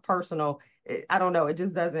to my personal, I don't know, it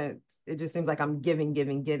just seems like I'm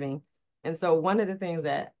giving. And so one of the things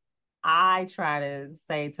that I try to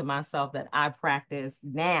say to myself that I practice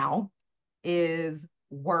now is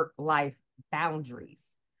work-life boundaries.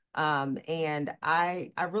 And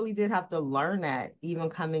I really did have to learn that even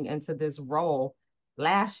coming into this role. The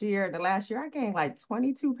last year, I gained like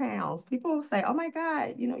 22 pounds. People say, oh my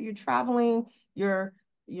God, you're traveling, you're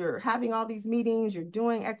having all these meetings, you're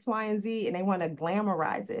doing X, Y, and Z, and they want to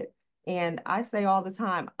glamorize it. And I say all the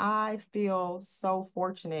time, I feel so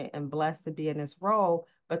fortunate and blessed to be in this role,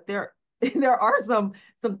 but there are some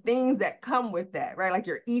things that come with that, right? Like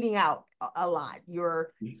you're eating out a lot.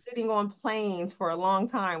 You're sitting on planes for a long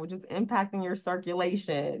time, which is impacting your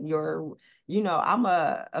circulation. I'm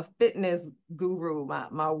a fitness guru.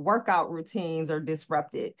 My workout routines are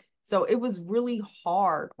disrupted. So it was really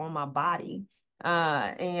hard on my body.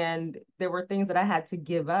 And there were things that I had to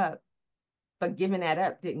give up, but giving that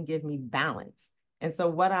up didn't give me balance. And so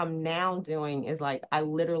what I'm now doing is like, I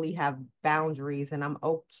literally have boundaries and I'm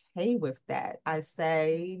okay with that. I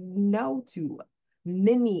say no to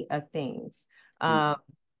many things. And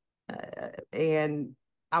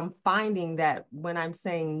I'm finding that when I'm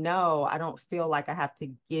saying no, I don't feel like I have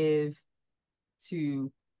to give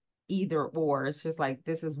to either or. It's just like,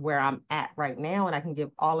 this is where I'm at right now. And I can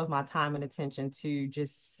give all of my time and attention to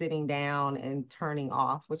just sitting down and turning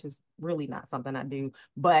off, which is really not something I do,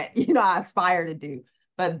 but I aspire to do.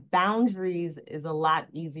 But boundaries is a lot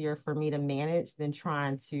easier for me to manage than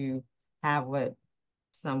trying to have what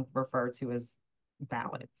some refer to as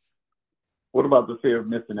balance. What about the fear of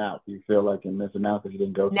missing out? Do you feel like you're missing out because you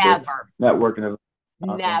didn't go Never. Networking?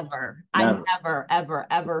 Never. I never, ever,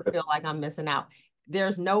 ever feel like I'm missing out.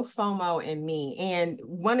 There's no FOMO in me. And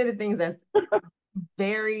one of the things that's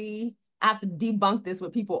I have to debunk this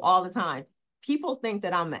with people all the time. People think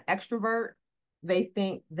that I'm an extrovert. They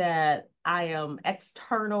think that I am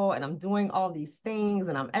external and I'm doing all these things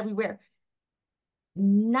and I'm everywhere.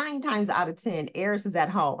 9 times out of 10, Ayris is at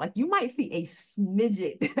home. Like you might see a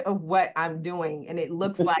smidget of what I'm doing and it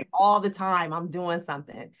looks like all the time I'm doing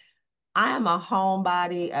something. I am a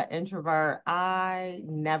homebody, an introvert. I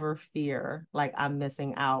never fear like I'm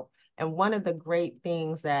missing out. And one of the great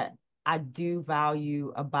things that I do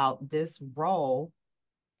value about this role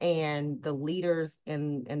and the leaders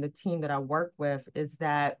in the team that I work with is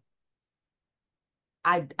that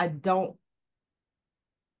I don't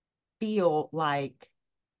feel like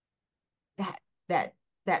that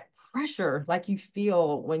pressure like you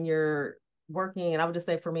feel when you're working. And I would just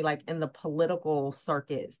say for me, like in the political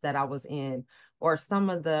circuits that I was in, or some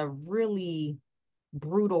of the really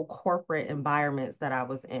brutal corporate environments that I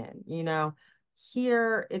was in,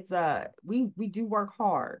 here we do work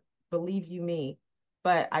hard, believe you me,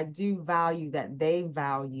 but I do value that they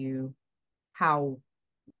value how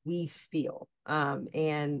we feel.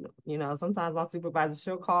 And sometimes my supervisor,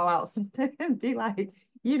 she'll call out something and be like,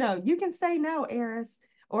 you can say no, Ayris,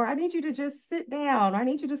 or I need you to just sit down, or I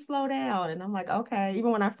need you to slow down. And I'm like, okay.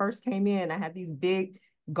 Even when I first came in, I had these big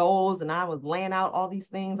goals and I was laying out all these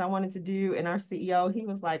things I wanted to do. And our CEO, he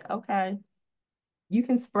was like, okay, you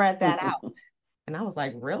can spread that out. And I was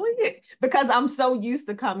like, really? Because I'm so used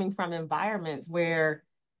to coming from environments where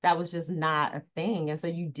that was just not a thing. And so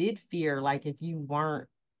you did fear, like if you weren't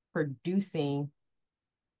producing,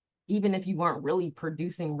 even if you weren't really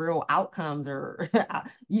producing real outcomes or,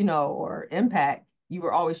 or impact, you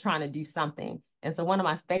were always trying to do something. And so one of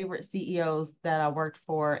my favorite CEOs that I worked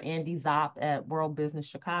for, Andy Zopp at World Business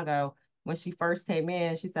Chicago, when she first came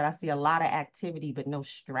in, she said, I see a lot of activity, but no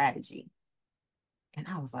strategy. And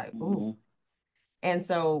I was like, ooh. And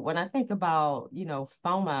so when I think about,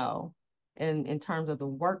 FOMO in terms of the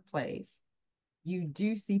workplace, you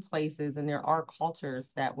do see places and there are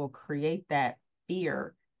cultures that will create that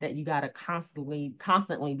fear that you got to constantly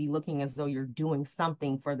be looking as though you're doing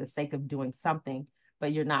something for the sake of doing something,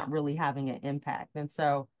 but you're not really having an impact. And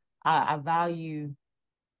so I value,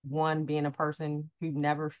 one, being a person who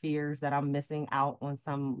never fears that I'm missing out on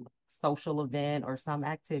some social event or some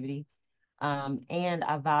activity. And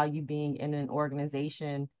I value being in an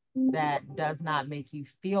organization that does not make you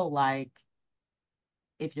feel like,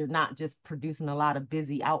 if you're not just producing a lot of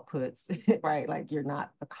busy outputs, right? Like you're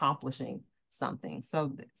not accomplishing something.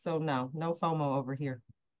 So no FOMO over here.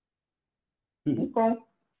 Okay.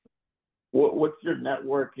 What's your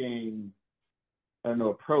networking, I don't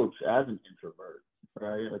know, approach as an introvert,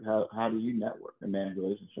 right? Like how do you network and manage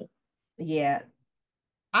relationships? Yeah,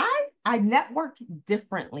 I network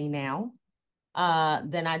differently now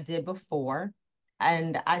than I did before.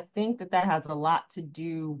 And I think that has a lot to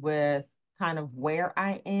do with kind of where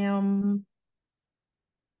I am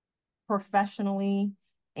professionally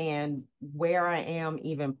and where I am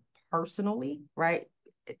even personally, right?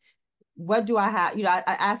 What do I have? I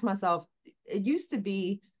ask myself, it used to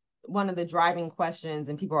be one of the driving questions,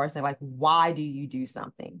 and people are saying, like, why do you do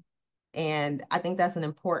something? And I think that's an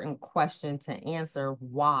important question to answer,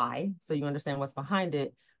 why, so you understand what's behind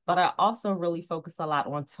it. But I also really focus a lot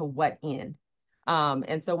on to what end.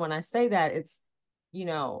 And so when I say that, it's, you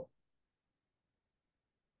know,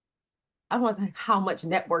 I don't want to say how much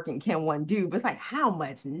networking can one do, but it's like, how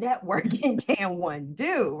much networking can one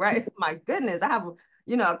do, right? My goodness, I have,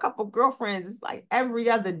 a couple girlfriends. It's like every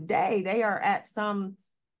other day they are at some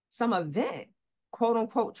event, quote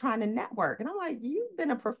unquote, trying to network. And I'm like, you've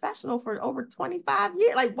been a professional for over 25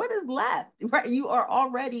 years. Like, what is left? Right? You are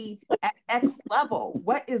already at X level.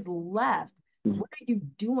 What is left? What are you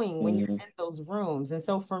doing when you're in those rooms? And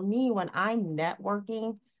so for me, when I'm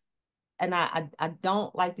networking, and I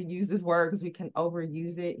don't like to use this word because we can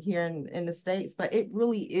overuse it here in the States, but it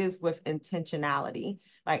really is with intentionality.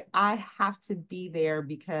 Like, I have to be there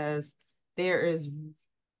because there is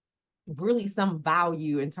really some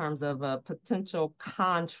value in terms of a potential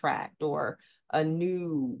contract or a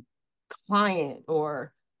new client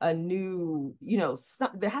or a new,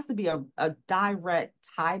 there has to be a direct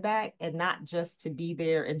tie back, and not just to be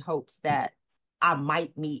there in hopes that I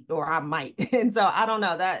might meet or I might. And so I don't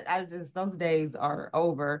know, that those days are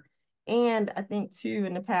over. And I think too,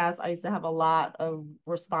 in the past, I used to have a lot of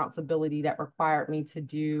responsibility that required me to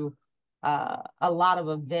do a lot of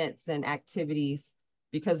events and activities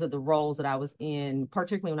because of the roles that I was in,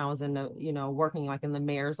 particularly when I was in the, working like in the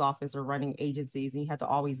mayor's office or running agencies, and you had to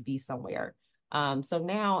always be somewhere. So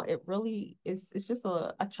now it really is, it's just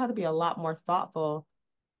I try to be a lot more thoughtful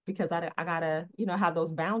because I gotta, have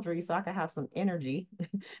those boundaries so I can have some energy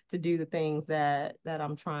to do the things that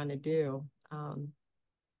I'm trying to do.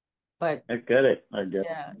 But I get it. I get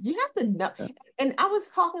yeah, you have to know. it. And I was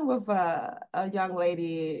talking with a young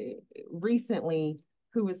lady recently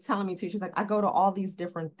who was telling me too, she's like, I go to all these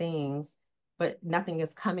different things, but nothing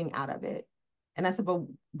is coming out of it. And I said, but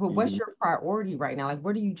what's your priority right now? Like,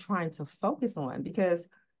 what are you trying to focus on? Because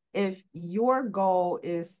if your goal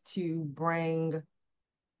is to bring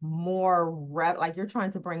like you're trying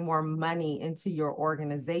to bring more money into your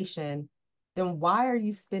organization, then why are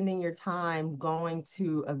you spending your time going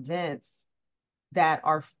to events that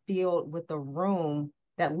are filled with a room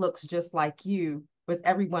that looks just like you, with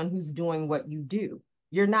everyone who's doing what you do?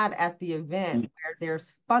 You're not at the event where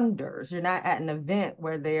there's funders. You're not at an event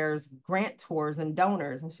where there's grantors and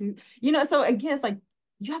donors. And so again, it's like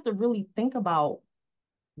you have to really think about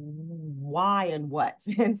why and what.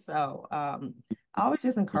 And so I always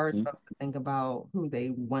just encourage folks to think about who they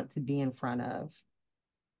want to be in front of.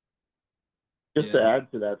 Just to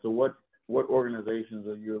add to that, so what organizations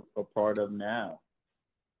are you a part of now?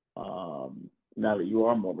 Now that you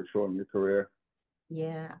are more mature in your career?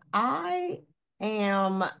 Yeah, I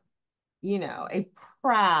am, a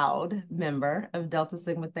proud member of Delta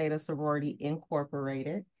Sigma Theta Sorority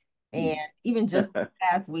Incorporated. And even just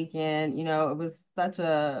last weekend, it was such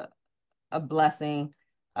a blessing.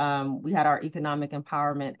 We had our Economic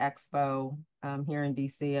Empowerment Expo here in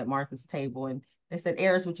DC at Martha's Table. And they said,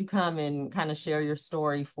 Ayris, would you come and kind of share your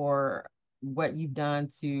story for what you've done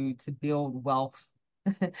to build wealth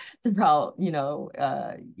throughout,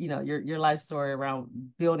 your life story around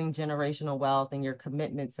building generational wealth and your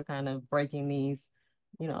commitment to kind of breaking these,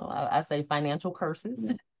 I say financial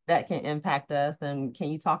curses that can impact us. And can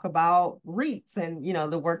you talk about REITs and,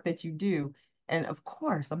 the work that you do? And of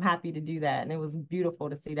course, I'm happy to do that. And it was beautiful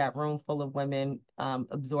to see that room full of women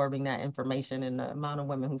absorbing that information, and the amount of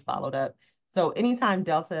women who followed up. So anytime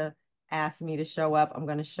Delta asks me to show up, I'm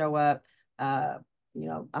going to show up. I'm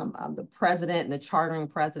the president and the chartering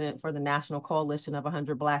president for the National Coalition of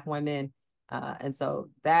 100 Black Women. And so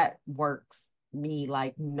that works me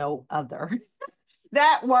like no other.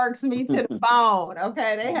 That works me to the bone.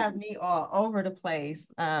 Okay. They have me all over the place,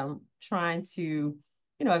 trying to,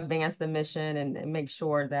 advance the mission and make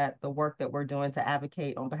sure that the work that we're doing to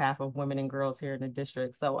advocate on behalf of women and girls here in the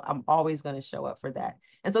district. So I'm always going to show up for that.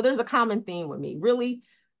 And so there's a common theme with me, really,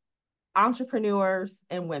 entrepreneurs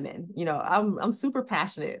and women. I'm super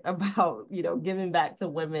passionate about, giving back to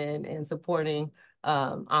women and supporting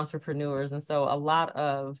entrepreneurs. And so a lot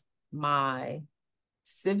of my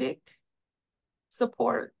civic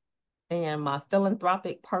support and my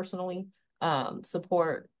philanthropic personally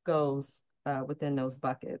support goes within those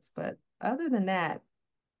buckets. But other than that,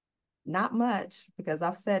 not much, because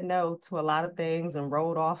I've said no to a lot of things and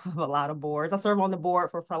rolled off of a lot of boards. I serve on the board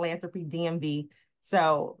for Philanthropy DMV.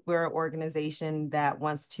 So we're an organization that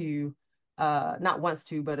wants to not wants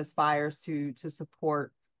to, but aspires to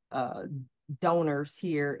support donors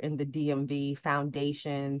here in the DMV,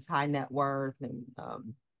 foundations, high net worth, and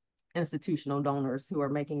institutional donors who are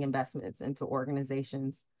making investments into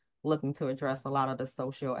organizations looking to address a lot of the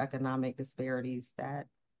socioeconomic disparities that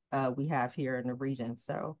we have here in the region.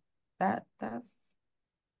 So that's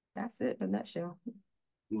it in a nutshell.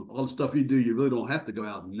 Well, all the stuff you do, you really don't have to go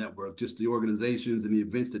out and network. Just the organizations and the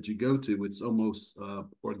events that you go to, it's almost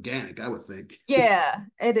organic, I would think. Yeah,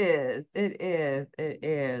 it is.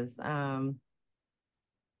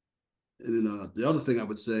 And then the other thing I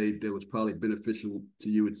would say that was probably beneficial to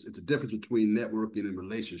you, it's a difference between networking and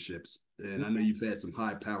relationships. And I know you've had some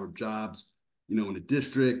high-powered jobs, in the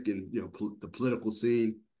district and the political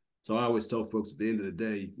scene. So I always tell folks at the end of the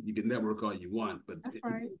day, you can network all you want, but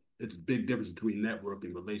it's a big difference between network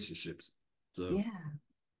and relationships. So yeah,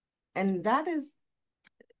 and that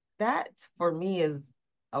for me is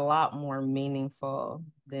a lot more meaningful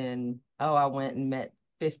than, oh, I went and met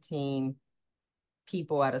 15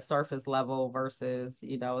 people at a surface level versus,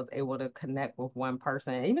 was able to connect with one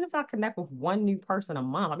person. Even if I connect with one new person a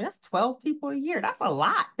month, I mean, that's 12 people a year. That's a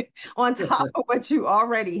lot on top of what you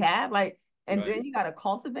already have. And then you got to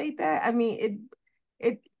cultivate that. I mean,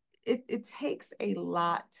 it takes a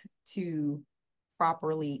lot to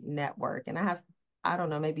properly network. And I don't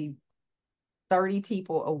know, maybe 30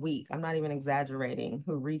 people a week, I'm not even exaggerating,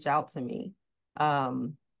 who reach out to me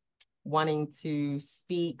wanting to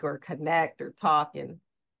speak or connect or talk. And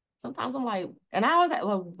sometimes I'm like, and I was like,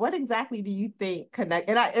 well, what exactly do you think connect?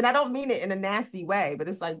 And I don't mean it in a nasty way, but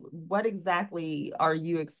it's like, what exactly are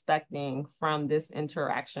you expecting from this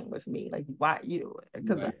interaction with me? Like, why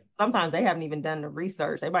because sometimes they haven't even done the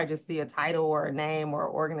research. They might just see a title or a name or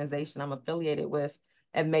organization I'm affiliated with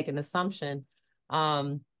and make an assumption.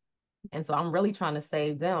 And so I'm really trying to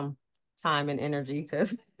save them time and energy,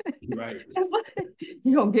 because you're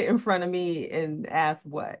gonna get in front of me and ask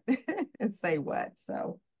what and say what.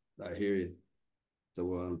 So I hear you.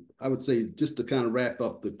 So I would say, just to kind of wrap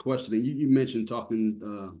up the questioning, you mentioned talking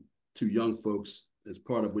to young folks as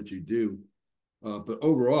part of what you do. But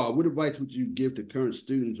overall, what advice would you give to current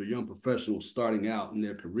students or young professionals starting out in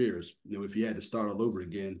their careers? If you had to start all over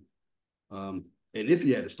again, and if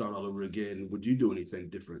you had to start all over again, would you do anything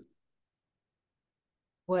different?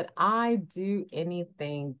 Would I do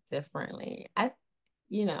anything differently?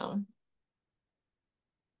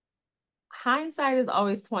 Hindsight is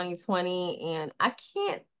always 2020, and I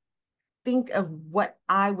can't think of what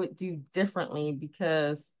I would do differently,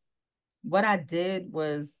 because what I did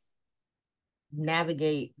was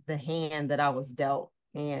navigate the hand that I was dealt.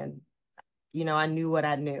 And I knew what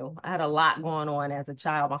I knew. I had a lot going on as a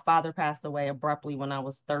child. My father passed away abruptly when I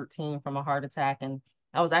was 13 from a heart attack, and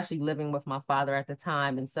I was actually living with my father at the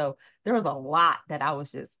time. And so there was a lot that I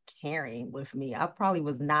was just carrying with me. I probably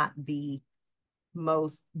was not the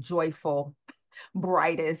most joyful,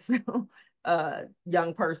 brightest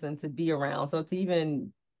young person to be around. So to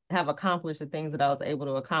even have accomplished the things that I was able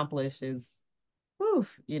to accomplish is,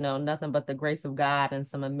 nothing but the grace of God and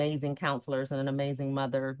some amazing counselors and an amazing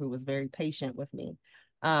mother who was very patient with me.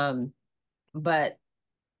 But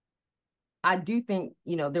I do think,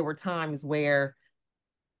 there were times where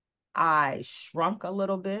I shrunk a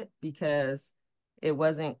little bit, because it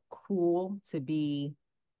wasn't cool to be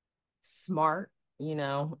smart.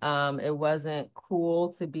 It wasn't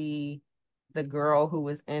cool to be the girl who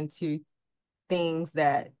was into things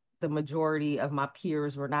that the majority of my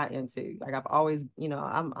peers were not into. Like, I've always,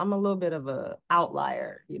 I'm a little bit of a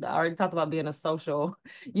outlier. I already talked about being a social,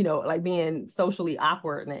 like being socially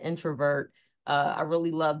awkward and an introvert. I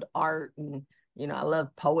really loved art, and I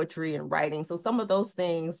love poetry and writing. So some of those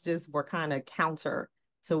things just were kind of counter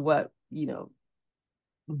to what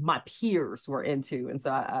my peers were into. And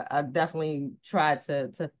so I definitely tried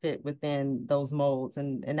to fit within those molds,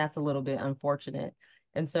 and that's a little bit unfortunate.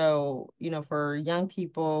 And so, for young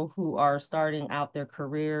people who are starting out their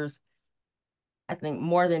careers, I think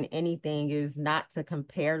more than anything is not to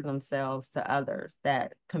compare themselves to others.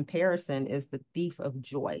 That comparison is the thief of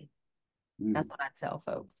joy. That's what I tell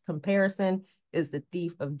folks. Comparison is the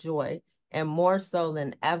thief of joy. And more so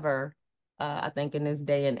than ever, I think in this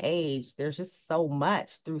day and age, there's just so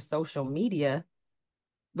much through social media,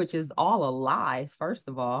 which is all a lie, first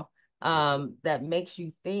of all, that makes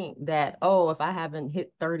you think that, oh, if I haven't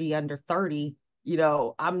hit 30 under 30,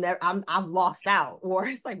 I've lost out. Or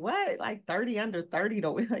it's like, what? Like 30 under 30,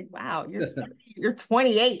 don't like, wow, you're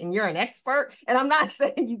 28 and you're an expert. And I'm not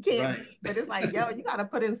saying you can't be, but it's like, yo, you got to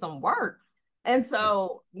put in some work. And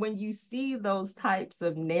so when you see those types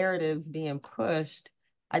of narratives being pushed,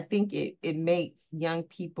 I think it makes young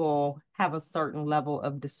people have a certain level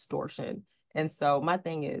of distortion. And so my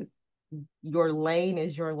thing is, your lane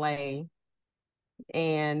is your lane,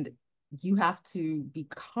 and you have to be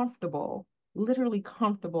comfortable, literally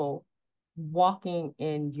comfortable walking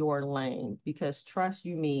in your lane, because trust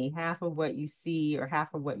you me, half of what you see or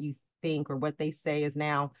half of what you think or what they say is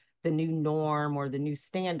now the new norm or the new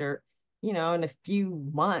standard, in a few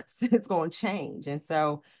months it's going to change. And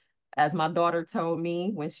so, as my daughter told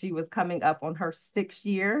me when she was coming up on her 6th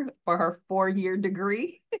year for her 4-year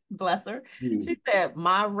degree, bless her, she said,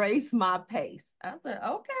 "My race, my pace." I said,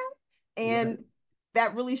 okay. And right.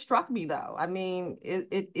 That really struck me, though. I mean,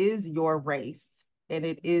 it is your race and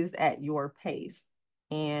it is at your pace.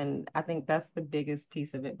 And I think that's the biggest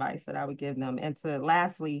piece of advice that I would give them. And to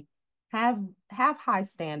lastly, have high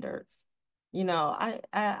standards.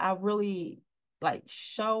 I really like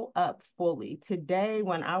show up fully. Today,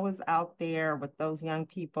 when I was out there with those young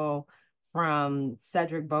people from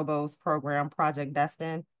Cedric Bobo's program, Project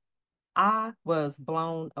Destin, I was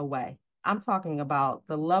blown away. I'm talking about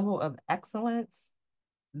the level of excellence,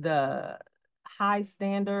 the high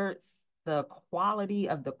standards, the quality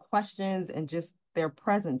of the questions, and just their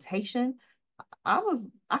presentation. I'm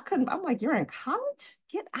like, you're in college?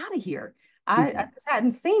 Get out of here. I just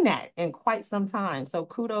hadn't seen that in quite some time. So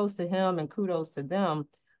kudos to him and kudos to them.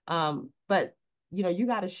 But you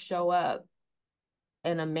got to show up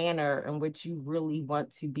in a manner in which you really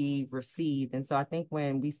want to be received. And so I think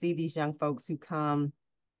when we see these young folks who come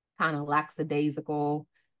kind of lackadaisical,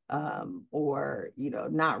 or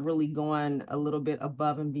not really going a little bit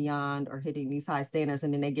above and beyond or hitting these high standards,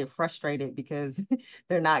 and then they get frustrated because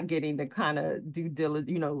they're not getting the kind of due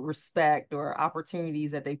diligence, respect or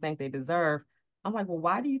opportunities that they think they deserve. I'm like, well,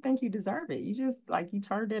 why do you think you deserve it? You just you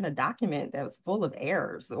turned in a document that was full of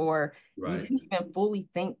errors, or you Right. didn't even fully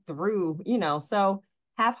think through, so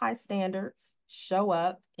have high standards, show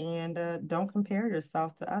up, and don't compare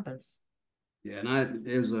yourself to others. Yeah, and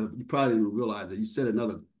you probably didn't realize that you said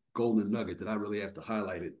another golden nugget that I really have to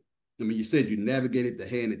highlight it. I mean, you said you navigated the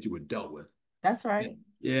hand that you were dealt with. That's right.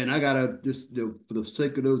 Yeah, and I gotta just, for the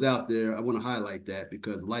sake of those out there, I want to highlight that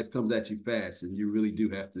because life comes at you fast, and you really do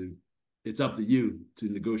have to. It's up to you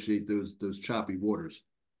to negotiate those choppy waters.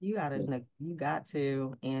 Yeah. You got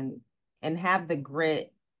to, and have the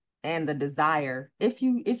grit and the desire, if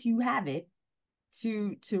you have it,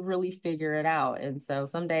 to really figure it out. And so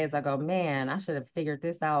some days I go, man, I should have figured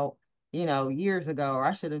this out, years ago, or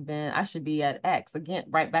I should be at X again,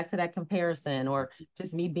 right back to that comparison, or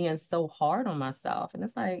just me being so hard on myself. And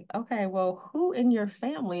it's like, okay, well, who in your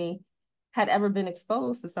family had ever been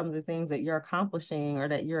exposed to some of the things that you're accomplishing or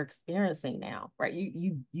that you're experiencing now, right?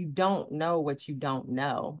 You don't know what you don't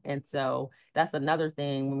know. And so that's another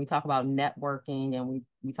thing when we talk about networking and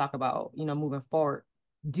we talk about, moving forward.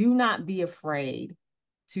 Do not be afraid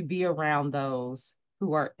to be around those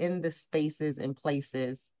who are in the spaces and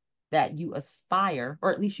places that you aspire,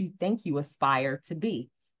 or at least you think you aspire to be,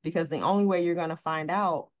 because the only way you're going to find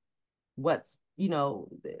out what's,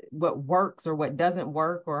 what works or what doesn't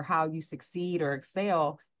work, or how you succeed or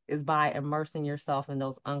excel, is by immersing yourself in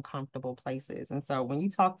those uncomfortable places. And so when you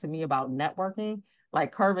talk to me about networking,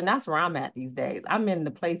 like Curvin, that's where I'm at these days. I'm in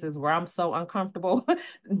the places where I'm so uncomfortable,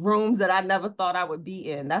 rooms that I never thought I would be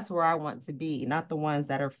in. That's where I want to be, not the ones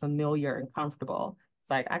that are familiar and comfortable. It's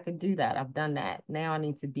like, I could do that. I've done that. Now I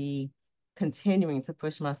need to be continuing to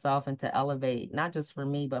push myself and to elevate, not just for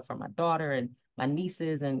me, but for my daughter and my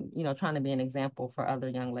nieces, and, trying to be an example for other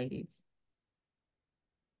young ladies.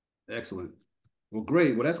 Excellent. Well,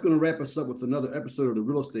 great. Well, that's going to wrap us up with another episode of the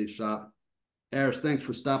Real Estate Shop. Ayris, thanks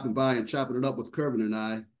for stopping by and chopping it up with Curvin and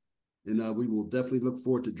I. And we will definitely look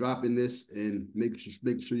forward to dropping this and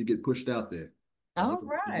making sure you get pushed out there. All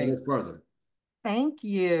right. Further. Thank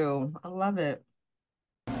you. I love it.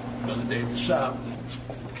 Another day at the shop.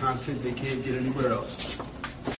 Content they can't get anywhere else.